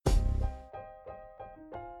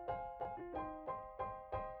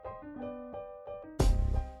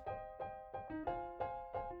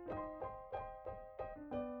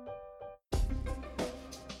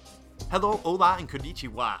Hello, hola, and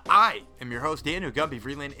konnichiwa. I am your host, Daniel Gumby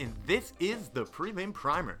Freeland, and this is the Prelim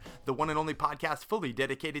Primer, the one and only podcast fully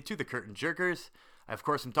dedicated to the curtain jerkers. Of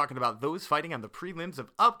course, I'm talking about those fighting on the prelims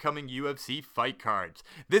of upcoming UFC fight cards.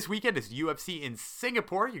 This weekend is UFC in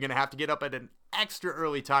Singapore. You're going to have to get up at an extra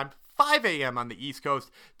early time, 5 a.m. on the East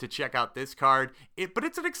Coast, to check out this card. But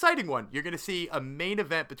it's an exciting one. You're going to see a main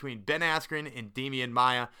event between Ben Askren and Demian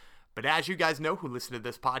Maia. But as you guys know who listen to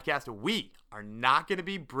this podcast, we are not going to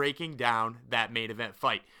be breaking down that main event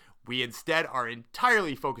fight. We instead are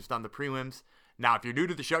entirely focused on the prelims. Now, if you're new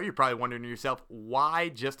to the show, you're probably wondering to yourself, why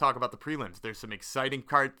just talk about the prelims? There's some exciting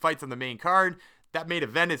fights on the main card. That main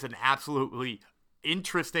event is an absolutely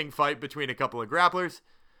interesting fight between a couple of grapplers.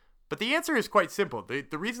 But the answer is quite simple.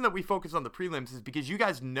 The reason that we focus on the prelims is because you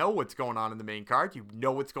guys know what's going on in the main card. You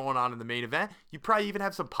know what's going on in the main event. You probably even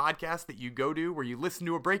have some podcasts that you go to where you listen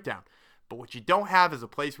to a breakdown. But what you don't have is a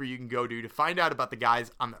place where you can go to find out about the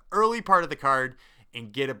guys on the early part of the card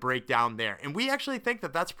and get a breakdown there. And we actually think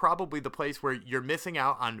that that's probably the place where you're missing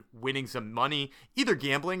out on winning some money, either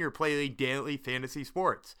gambling or playing daily fantasy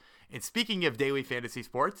sports. And speaking of daily fantasy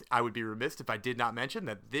sports, I would be remiss if I did not mention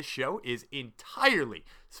that this show is entirely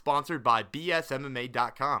sponsored by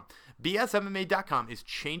BSMMA.com. BSMMA.com is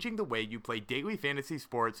changing the way you play daily fantasy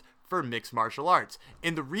sports for mixed martial arts.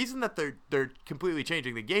 And the reason that they're completely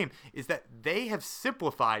changing the game is that they have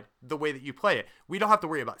simplified the way that you play it. We don't have to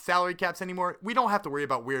worry about salary caps anymore. We don't have to worry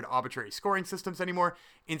about weird arbitrary scoring systems anymore.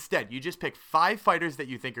 Instead, you just pick 5 fighters that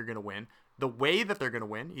you think are going to win, the way that they're going to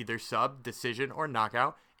win, either sub, decision, or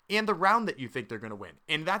knockout, and the round that you think they're going to win.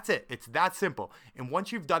 And that's it. It's that simple. And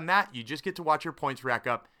once you've done that, you just get to watch your points rack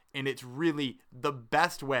up. And it's really the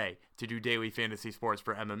best way to do daily fantasy sports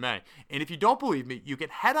for MMA. And if you don't believe me, you can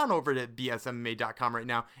head on over to bsmma.com right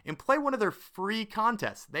now and play one of their free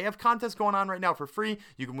contests. They have contests going on right now for free.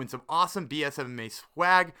 You can win some awesome BSMMA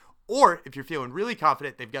swag. Or if you're feeling really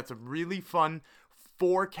confident, they've got some really fun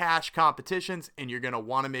for cash competitions, and you're going to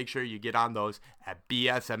want to make sure you get on those at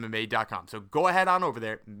bsmma.com. So go ahead on over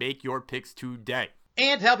there, make your picks today.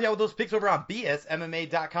 And to help you out with those picks over on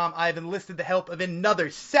bsmma.com, I have enlisted the help of another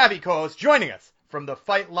savvy co-host. Joining us from the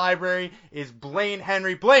Fight Library is Blaine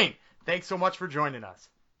Henry. Blaine, thanks so much for joining us.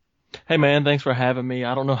 Hey man, thanks for having me.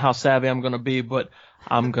 I don't know how savvy I'm going to be, but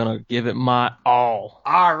I'm going to give it my all.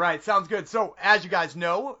 All right, sounds good. So as you guys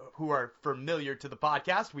know, who are familiar to the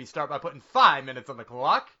podcast, we start by putting 5 minutes on the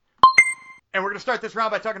clock. And we're going to start this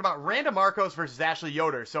round by talking about Randa Markos versus Ashley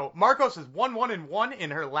Yoder. So Markos is 1-1-1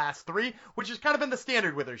 in her last 3, which has kind of been the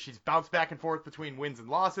standard with her. She's bounced back and forth between wins and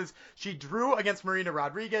losses. She drew against Marina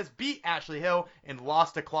Rodriguez, beat Ashley Hill, and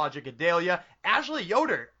lost to Claudia Gadelha. Ashley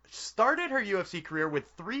Yoder started her UFC career with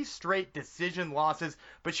 3 straight decision losses,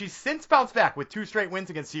 but she's since bounced back with 2 straight wins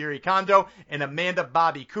against Yuri Kondo and Amanda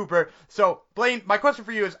Bobby Cooper. So, Blaine, my question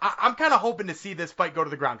for you is, I'm kind of hoping to see this fight go to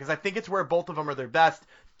the ground, because I think it's where both of them are their best.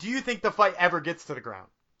 Do you think the fight ever gets to the ground?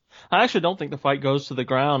 I actually don't think the fight goes to the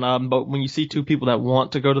ground, but when you see 2 people that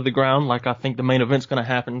want to go to the ground, like I think the main event's going to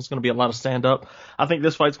happen, it's going to be a lot of stand-up. I think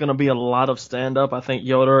this fight's going to be a lot of stand-up. I think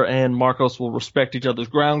Yoder and Markos will respect each other's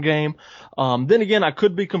ground game. Then again, I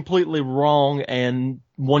could be completely wrong, and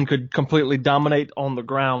one could completely dominate on the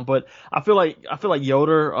ground. But I feel like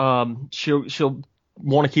Yoder, she'll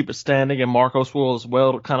want to keep it standing, and Markos will as well.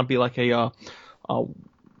 It'll kind of be like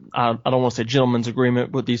I don't want to say gentleman's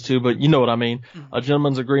agreement with these 2, but you know what I mean. A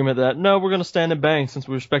gentleman's agreement that, no, we're going to stand and bang since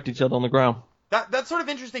we respect each other on the ground. That's sort of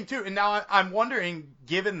interesting, too. And now I'm wondering,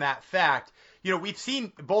 given that fact, we've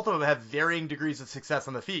seen both of them have varying degrees of success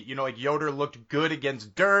on the feet. Like Yoder looked good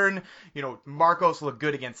against Dern. Markos looked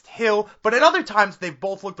good against Hill. But at other times, they've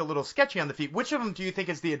both looked a little sketchy on the feet. Which of them do you think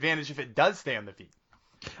is the advantage if it does stay on the feet?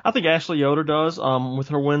 I think Ashley Yoder does, with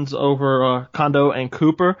her wins over Kondo and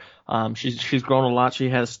Cooper. She's grown a lot. She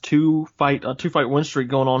has 2-fight win streak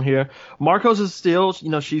going on here. Markos is still,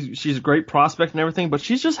 she's a great prospect and everything, but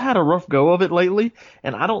she's just had a rough go of it lately,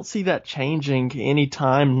 and I don't see that changing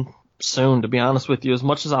anytime soon, to be honest with you. As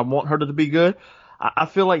much as I want her to be good, I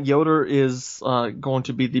feel like Yoder is going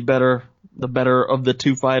to be the better of the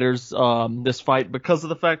 2 fighters this fight, because of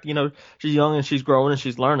the fact, she's young and she's growing and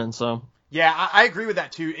she's learning, so. Yeah, I agree with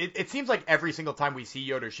that, too. It seems like every single time we see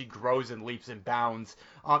Yoder, she grows and leaps and bounds.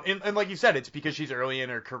 And like you said, it's because she's early in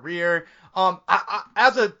her career.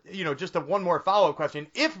 Just one more follow-up question.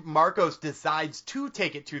 If Markos decides to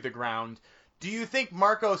take it to the ground, do you think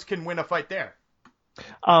Markos can win a fight there?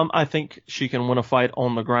 I think she can win a fight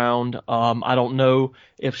on the ground. I don't know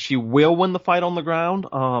if she will win the fight on the ground.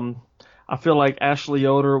 I feel like Ashley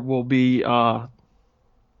Yoder will be,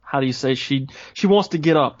 how do you say, she wants to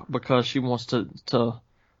get up because she wants to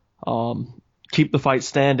keep the fight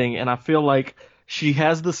standing, and I feel like she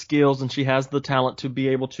has the skills and she has the talent to be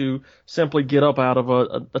able to simply get up out of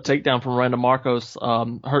a takedown from Randa Marcos.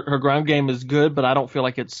 Her ground game is good, but I don't feel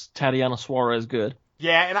like it's Tatiana Suarez good.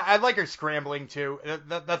 Yeah, and I like her scrambling, too.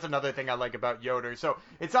 That's another thing I like about Yoder. So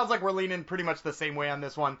it sounds like we're leaning pretty much the same way on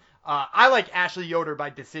this one. I like Ashley Yoder by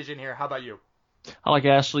decision here. How about you? I like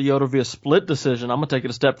Ashley Yoder via split decision. I'm going to take it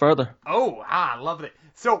a step further. Oh, love it.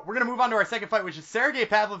 So we're going to move on to our second fight, which is Sergey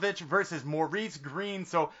Pavlovich versus Maurice Green.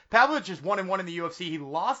 So Pavlovich is 1-1 in the UFC. He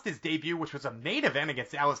lost his debut, which was a main event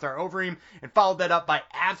against Alistair Overeem, and followed that up by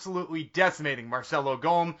absolutely decimating Marcelo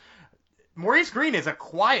Golm. Maurice Green is a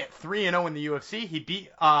quiet 3-0 in the UFC. He beat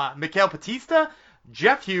Mikael Batista,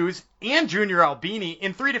 Jeff Hughes, and Junior Albini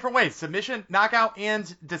in 3 different ways: submission, knockout,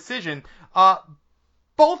 and decision.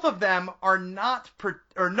 Both of them are not,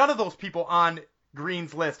 none of those people on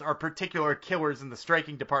Green's list are particular killers in the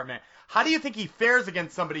striking department. How do you think he fares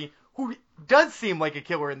against somebody who does seem like a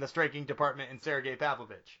killer in the striking department in Sergey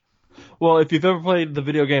Pavlovich? Well, if you've ever played the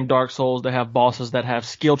video game Dark Souls, they have bosses that have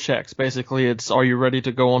skill checks. Basically, it's are you ready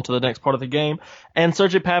to go on to the next part of the game? And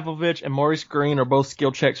Sergey Pavlovich and Maurice Green are both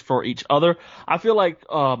skill checks for each other. I feel like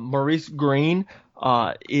Maurice Green,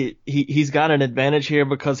 he's got an advantage here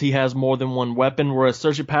because he has more than one weapon, whereas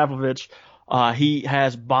Sergey Pavlovich, he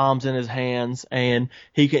has bombs in his hands and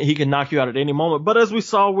he can knock you out at any moment. But as we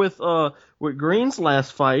saw with Green's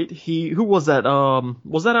last fight, who was that?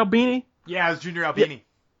 Was that Albini? Yeah, it was Junior Albini. Yeah.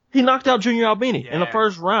 He knocked out Junior Albini in the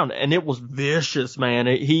first round, and it was vicious, man.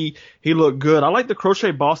 He looked good. I like the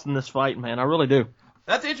crochet boss in this fight, man. I really do.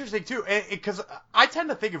 That's interesting, too, because I tend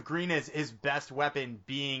to think of Green as his best weapon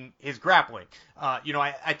being his grappling.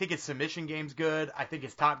 I think his submission game's good. I think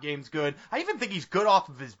his top game's good. I even think he's good off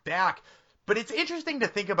of his back. But it's interesting to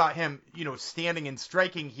think about him, standing and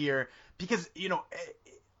striking here because,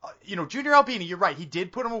 Junior Albini, you're right. He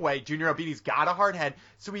did put him away. Junior Albini's got a hard head,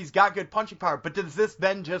 so he's got good punching power. But does this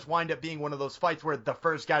then just wind up being one of those fights where the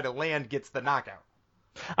first guy to land gets the knockout?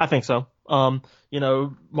 I think so.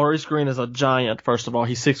 Maurice Green is a giant, first of all.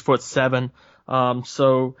 He's 6'7".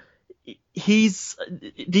 So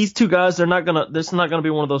these two guys, this is not gonna be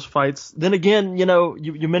one of those fights. Then again,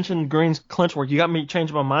 you mentioned Green's clinch work. You got me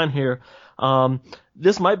changing my mind here.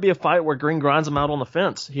 This might be a fight where Green grinds him out on the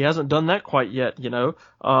fence. He hasn't done that quite yet,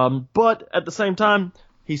 but at the same time,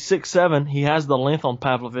 he's 6'7". He has the length on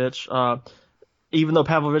Pavlovich. Even though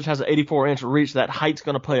Pavlovich has an 84-inch reach, that height's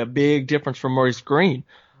going to play a big difference for Maurice Green.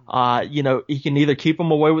 He can either keep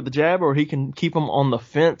him away with the jab or he can keep him on the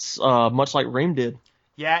fence, much like Reem did.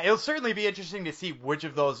 Yeah, it'll certainly be interesting to see which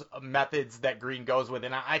of those methods that Green goes with,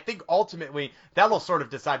 and I think ultimately that'll sort of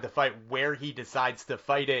decide the fight where he decides to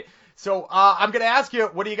fight it. So I'm going to ask you,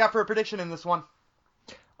 what do you got for a prediction in this one?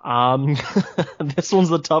 This one's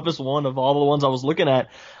the toughest one of all the ones I was looking at.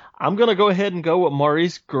 I'm going to go ahead and go with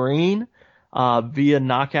Maurice Green via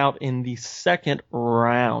knockout in the second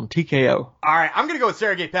round, TKO. All right, I'm going to go with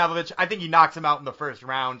Sergey Pavlovich. I think he knocks him out in the first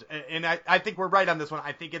round, and I think we're right on this one.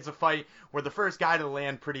 I think it's a fight where the first guy to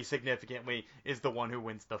land pretty significantly is the one who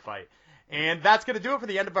wins the fight. And that's going to do it for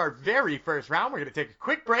the end of our very first round. We're going to take a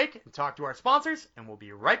quick break and talk to our sponsors, and we'll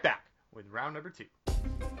be right back with round number 2.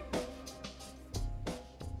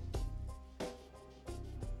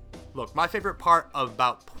 Look, my favorite part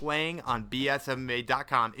about playing on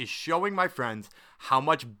BSMMA.com is showing my friends how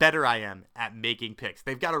much better I am at making picks.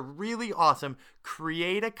 They've got a really awesome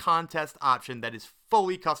create a contest option that is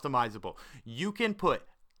fully customizable. You can put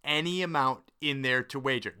any amount in there to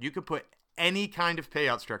wager. You can put any kind of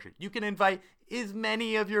payout structure. You can invite as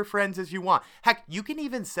many of your friends as you want. Heck, you can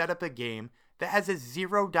even set up a game that has a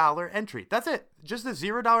 $0 entry. That's it. Just a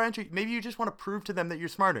 $0 entry. Maybe you just want to prove to them that you're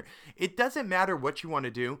smarter. It doesn't matter what you want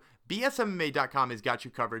to do. BSMMA.com has got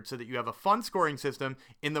you covered so that you have a fun scoring system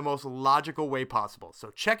in the most logical way possible.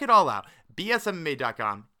 So check it all out.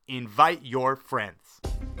 BSMMA.com. Invite your friends.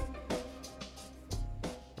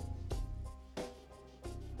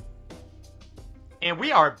 And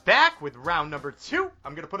we are back with round number 2.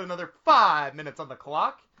 I'm going to put another 5 minutes on the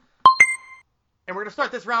clock. And we're going to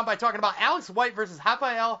start this round by talking about Alex White versus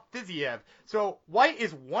Rafael Fiziev. So White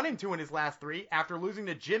is 1-2 in his last 3. After losing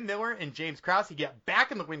to Jim Miller and James Krause, he got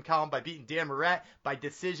back in the win column by beating Dan Moret by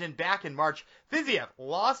decision back in March. Fiziev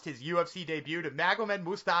lost his UFC debut to Magomed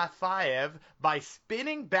Mustafayev by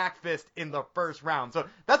spinning back fist in the first round. So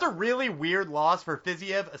that's a really weird loss for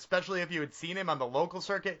Fiziev, especially if you had seen him on the local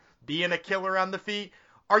circuit being a killer on the feet.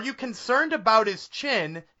 Are you concerned about his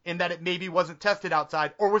chin in that it maybe wasn't tested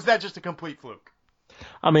outside, or was that just a complete fluke?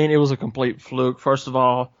 I mean, it was a complete fluke. First of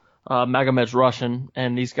all, Magomed's Russian,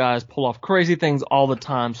 and these guys pull off crazy things all the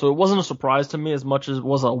time. So it wasn't a surprise to me as much as it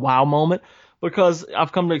was a wow moment. because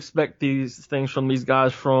I've come to expect these things from these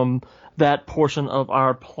guys from that portion of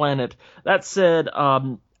our planet. That said,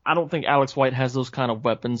 I don't think Alex White has those kind of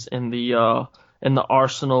weapons in the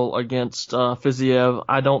arsenal against Fiziev.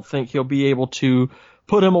 I don't think he'll be able to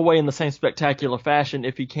put him away in the same spectacular fashion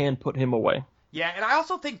if he can put him away. Yeah, and I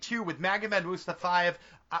also think, too, with Magomed Mustafayev,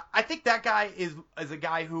 I think that guy is a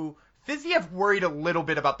guy who Fiziev worried a little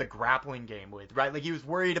bit about the grappling game with, right? Like, he was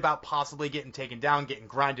worried about possibly getting taken down, getting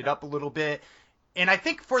grinded up a little bit. And I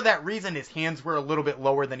think for that reason, his hands were a little bit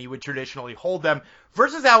lower than he would traditionally hold them.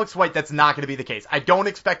 Versus Alex White, that's not going to be the case. I don't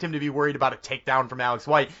expect him to be worried about a takedown from Alex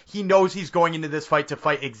White. He knows he's going into this fight to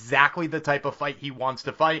fight exactly the type of fight he wants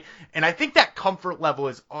to fight. And I think that comfort level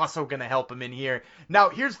is also going to help him in here. Now,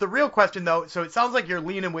 here's the real question, though. So it sounds like you're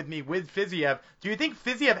leaning with me with Fiziev. Do you think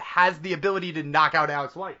Fiziev has the ability to knock out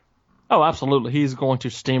Alex White? Oh, absolutely. He's going to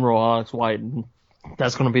steamroll Alex White, and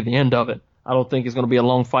that's going to be the end of it. I don't think it's going to be a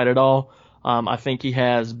long fight at all. I think he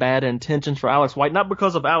has bad intentions for Alex White, not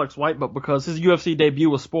because of Alex White, but because his UFC debut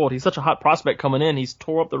was spoiled. He's such a hot prospect coming in. He's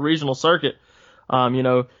tore up the regional circuit,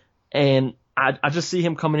 and I just see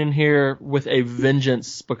him coming in here with a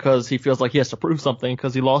vengeance because he feels like he has to prove something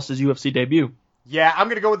because he lost his UFC debut. Yeah, I'm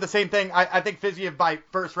going to go with the same thing. I think Fiziev by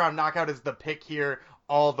first round knockout is the pick here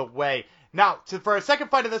all the way. Now, for our second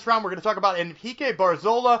fight of this round, we're going to talk about Enrique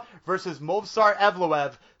Barzola versus Movsar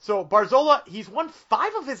Evloev. So Barzola, he's won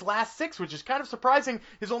 5 of his last 6, which is kind of surprising.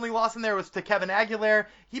 His only loss in there was to Kevin Aguilar.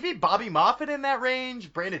 He beat Bobby Moffett in that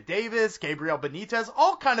range, Brandon Davis, Gabriel Benitez,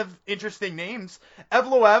 all kind of interesting names.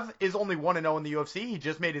 Evloev is only 1-0 in the UFC. He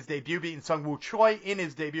just made his debut, beating Sungwoo Choi in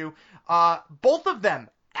his debut. Both of them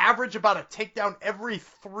average about a takedown every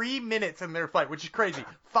 3 minutes in their fight, which is crazy.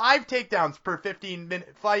 5 takedowns per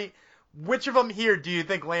 15-minute fight. Which of them here do you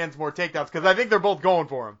think lands more takedowns? Because I think they're both going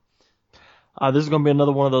for him. This is going to be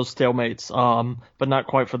another one of those stalemates, but not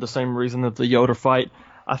quite for the same reason that the Yoder fight.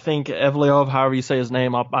 I think Evloev, however you say his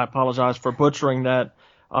name, I apologize for butchering that.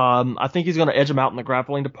 I think he's going to edge him out in the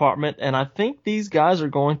grappling department, and I think these guys are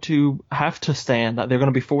going to have to stand. They're going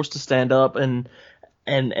to be forced to stand up and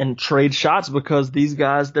trade shots because these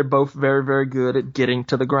guys, they're both very, very good at getting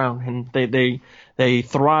to the ground, and they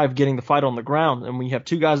thrive getting the fight on the ground. And when you have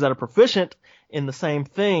two guys that are proficient in the same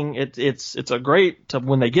thing, it's a great to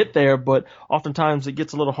when they get there, but oftentimes it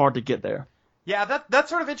gets a little hard to get there. Yeah, that's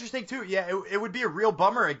sort of interesting too. Yeah, it would be a real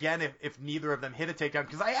bummer again if neither of them hit a takedown,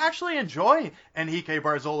 because I actually enjoy Enrique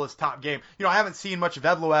Barzola's top game. I haven't seen much of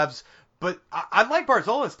Evloev's, but I like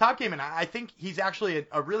Barzola's top game, and I think he's actually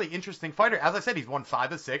a really interesting fighter. As I said, he's won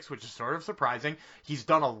 5 of 6, which is sort of surprising. He's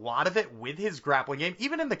done a lot of it with his grappling game.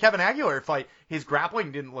 Even in the Kevin Aguilar fight, his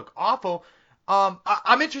grappling didn't look awful.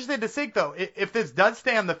 I'm interested to think, though, if this does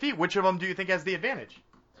stay on the feet, which of them do you think has the advantage?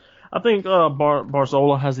 I think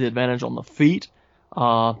Barzola has the advantage on the feet,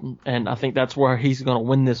 and I think that's where he's going to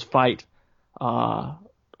win this fight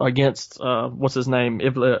against, what's his name?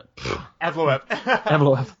 Evloev.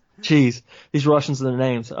 Evloev. Jeez, these Russians and their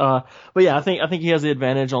names. But yeah, I think he has the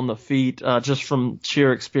advantage on the feet, just from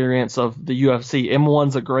sheer experience of the UFC.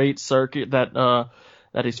 M1's a great circuit that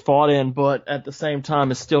he's fought in, but at the same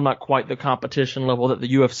time, it's still not quite the competition level that the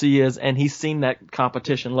UFC is, and he's seen that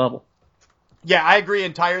competition level. Yeah, I agree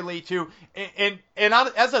entirely too. And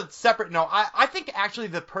as a separate note, I think actually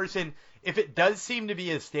the person, if it does seem to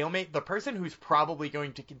be a stalemate, the person who's probably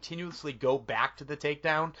going to continuously go back to the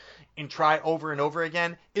takedown and try over and over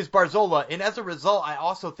again is Barzola. And as a result, I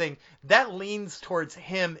also think that leans towards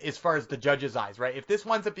him as far as the judge's eyes, right? If this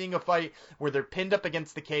winds up being a fight where they're pinned up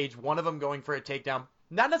against the cage, one of them going for a takedown,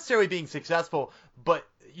 not necessarily being successful, but,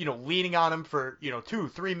 leaning on him for,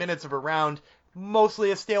 2-3 minutes of a round,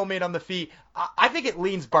 mostly a stalemate on the feet, I think it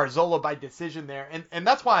leans Barzola by decision there, and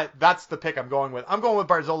that's why that's the pick I'm going with. I'm going with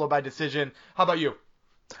Barzola by decision. How about you?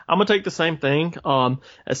 I'm going to take the same thing,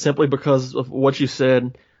 as simply because of what you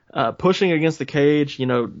said. Pushing against the cage,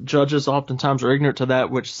 judges oftentimes are ignorant to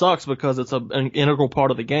that, which sucks because it's an integral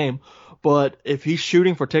part of the game. But if he's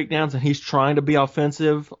shooting for takedowns and he's trying to be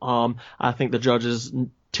offensive, I think the judges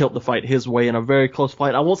tilt the fight his way in a very close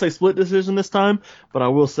fight. I won't say split decision this time, but I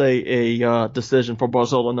will say a decision for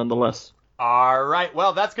Barzola nonetheless. All right,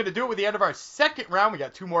 well, that's going to do it with the end of our second round. We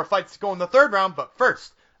got 2 more fights to go in the third round, but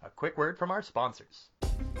first, a quick word from our sponsors.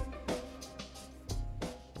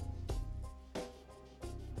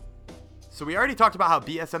 So we already talked about how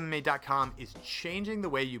BSMMA.com is changing the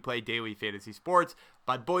way you play daily fantasy sports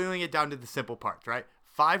by boiling it down to the simple parts, right?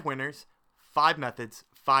 5 winners, 5 methods,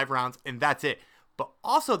 5 rounds, and that's it. But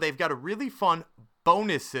also they've got a really fun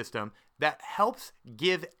bonus system that helps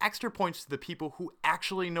give extra points to the people who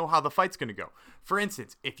actually know how the fight's going to go. For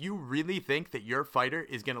instance, if you really think that your fighter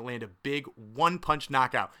is going to land a big one-punch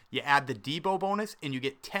knockout, you add the Debo bonus and you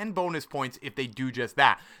get 10 bonus points if they do just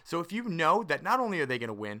that. So if you know that not only are they going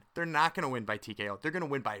to win, they're not going to win by TKO, they're going to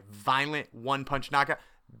win by violent one-punch knockout,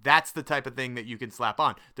 that's the type of thing that you can slap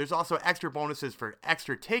on. There's also extra bonuses for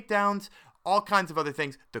extra takedowns, all kinds of other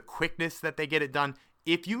things, the quickness that they get it done.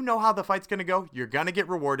 If you know how the fight's going to go, you're going to get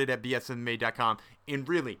rewarded at bsmma.com. And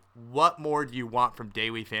really, what more do you want from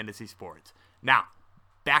Daily Fantasy Sports? Now,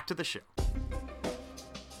 back to the show.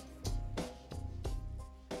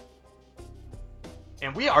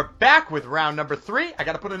 And we are back with round number 3. I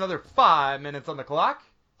got to put another 5 minutes on the clock.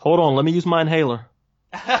 Hold on, let me use my inhaler.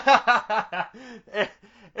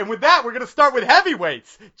 And with that, we're going to start with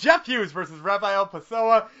heavyweights. Jeff Hughes versus Rafael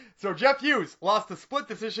Pessoa. So Jeff Hughes lost a split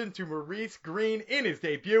decision to Maurice Green in his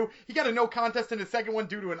debut. He got a no contest in his second one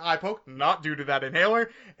due to an eye poke, not due to that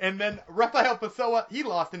inhaler. And then Rafael Pessoa, he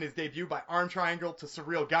lost in his debut by arm triangle to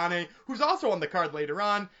Cyril Gane, who's also on the card later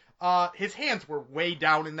on. His hands were way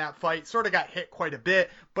down in that fight, sort of got hit quite a bit,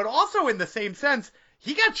 but also in the same sense,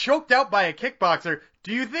 he got choked out by a kickboxer.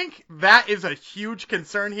 Do you think that is a huge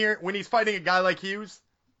concern here when he's fighting a guy like Hughes?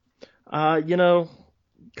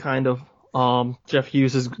 Kind of. Jeff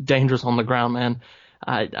Hughes is dangerous on the ground, man.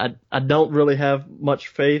 I don't really have much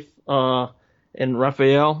faith in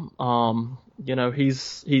Rafael.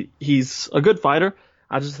 He's a good fighter.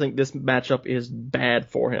 I just think this matchup is bad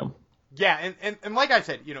for him. Yeah, and like I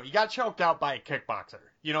said, he got choked out by a kickboxer.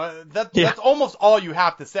 That's almost all you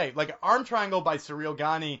have to say. Like, an arm triangle by Cyril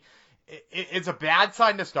Gane, it's a bad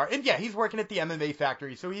sign to start. And yeah, he's working at the MMA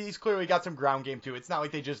factory, so he's clearly got some ground game too. It's not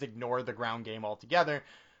like they just ignore the ground game altogether.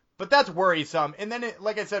 But that's worrisome. And then,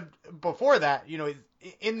 like I said before that,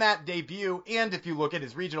 in that debut, and if you look at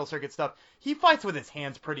his regional circuit stuff, he fights with his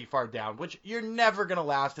hands pretty far down, which you're never going to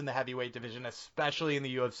last in the heavyweight division, especially in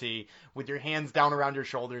the UFC, with your hands down around your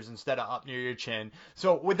shoulders instead of up near your chin.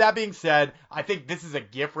 So with that being said, I think this is a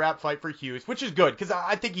gift wrap fight for Hughes, which is good, because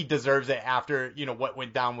I think he deserves it after, what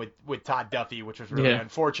went down with Todd Duffy, which was really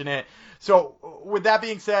unfortunate. So with that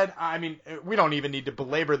being said, I mean, we don't even need to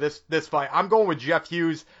belabor this fight. I'm going with Jeff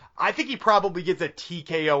Hughes. I think he probably gets a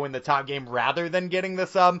TKO in the top game rather than getting the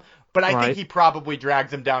sub, but I think he probably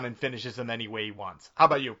drags him down and finishes him any way he wants. How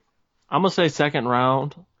about you? I'm going to say second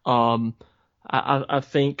round. I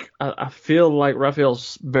feel like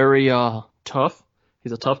Rafael's very tough.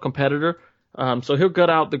 He's a tough competitor. So he'll gut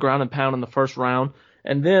out the ground and pound in the first round.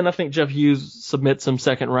 And then I think Jeff Hughes submits him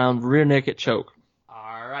second round, rear naked choke.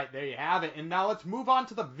 All right, there you have it. And now let's move on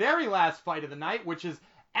to the very last fight of the night, which is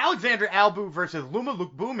Alexandra Albu versus Luma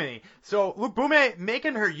Lookboonmee. So Lookboonmee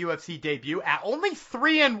making her UFC debut at only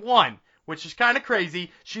 3-1, which is kind of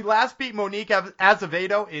crazy. She last beat Monique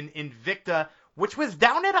Azevedo in Invicta, which was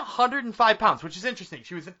down at 105 pounds, which is interesting.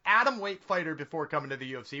 She was an atomweight fighter before coming to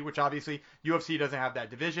the UFC, which obviously UFC doesn't have that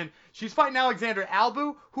division. She's fighting Alexandra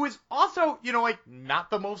Albu, who is also, not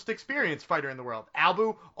the most experienced fighter in the world.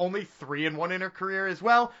 Albu only 3-1 in her career as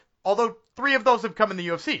well. Although 3 of those have come in the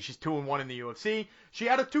UFC. She's 2-1 in the UFC. She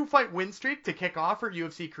had a 2-fight win streak to kick off her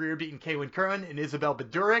UFC career, beating Kaylin Curran and Isabel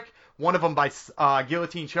Baduric, one of them by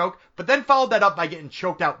guillotine choke, but then followed that up by getting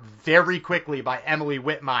choked out very quickly by Emily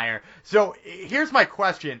Whitmire. So here's my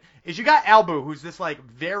question, is you got Albu, who's this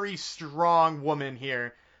very strong woman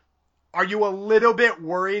here. Are you a little bit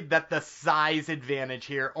worried that the size advantage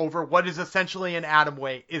here over what is essentially an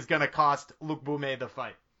atomweight is going to cost Lookboonmee the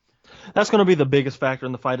fight? That's going to be the biggest factor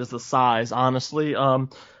in the fight, is the size, honestly.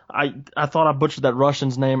 I thought I butchered that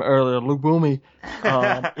Russian's name earlier. Lookboonmee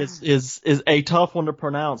is a tough one to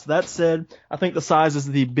pronounce. That said, I think the size is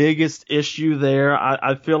the biggest issue there.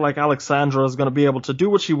 I feel like Alexandra is going to be able to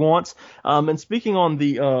do what she wants. And speaking on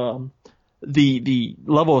the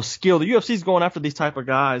level of skill, the UFC is going after these type of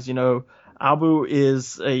guys. Albu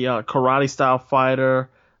is a karate-style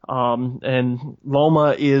fighter. And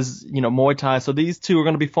Loma is, Muay Thai. So these two are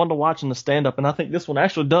going to be fun to watch in the stand-up. And I think this one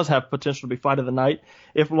actually does have potential to be fight of the night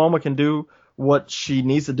if Loma can do what she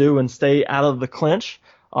needs to do and stay out of the clinch.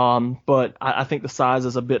 But I think the size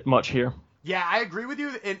is a bit much here. Yeah, I agree with you.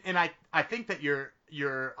 And I think that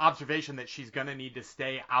your observation that she's going to need to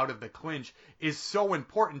stay out of the clinch is so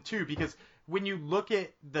important too, because when you look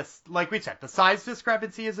at this, like we said, the size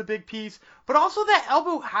discrepancy is a big piece, but also that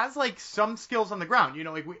Albu has some skills on the ground.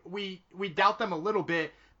 We doubt them a little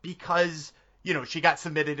bit because, she got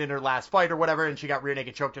submitted in her last fight or whatever, and she got rear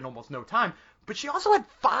naked choked in almost no time. But she also had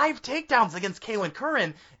 5 takedowns against Kaylin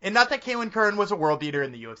Curran, and not that Kaylin Curran was a world beater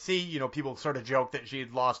in the UFC. People sort of joke that she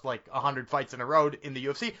had lost 100 fights in a row in the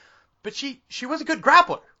UFC. but she was a good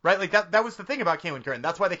grappler, right? Like that was the thing about Kailin Curran.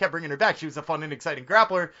 That's why they kept bringing her back. She was a fun and exciting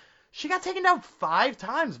grappler. She got taken down 5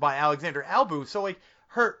 times by Alexandra Albu. So like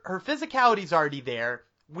her physicality's already there.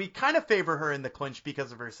 We kind of favor her in the clinch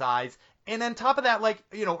because of her size. And on top of that, like,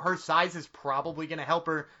 you know, her size is probably going to help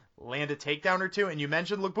her land a takedown or two. And you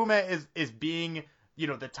mentioned Lugbume is being, you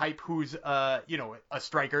know, the type who's, you know, a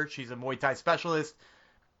striker. She's a Muay Thai specialist.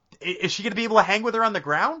 Is she going to be able to hang with her on the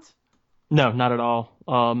ground? No, not at all.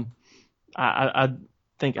 I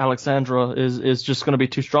think Alexandra is just going to be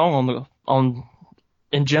too strong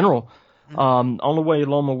in general. Only way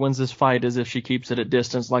Loma wins this fight is if she keeps it at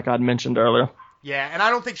distance, like I'd mentioned earlier. Yeah, and I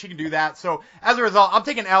don't think she can do that. So as a result, I'm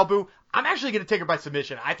taking Albu. I'm actually going to take her by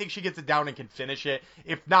submission. I think she gets it down and can finish it,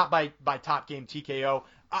 if not by top game TKO.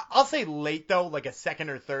 I'll say late, though, like a second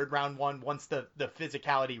or third round one, once the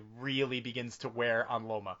physicality really begins to wear on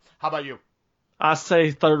Loma. How about you? I say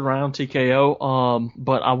third round TKO,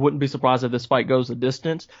 but I wouldn't be surprised if this fight goes the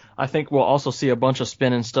distance. I think we'll also see a bunch of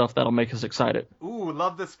spinning stuff that'll make us excited. Ooh,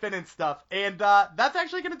 love the spinning stuff. And that's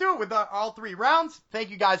actually going to do it with all 3 rounds. Thank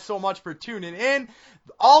you guys so much for tuning in.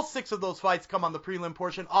 All 6 of those fights come on the prelim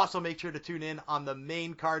portion. Also, make sure to tune in on the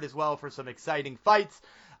main card as well for some exciting fights.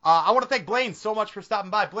 I want to thank Blaine so much for stopping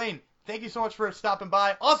by. Blaine, thank you so much for stopping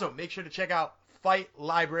by. Also, make sure to check out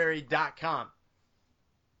FightLibrary.com.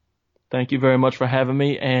 Thank you very much for having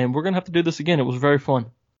me, and we're going to have to do this again. It was very fun.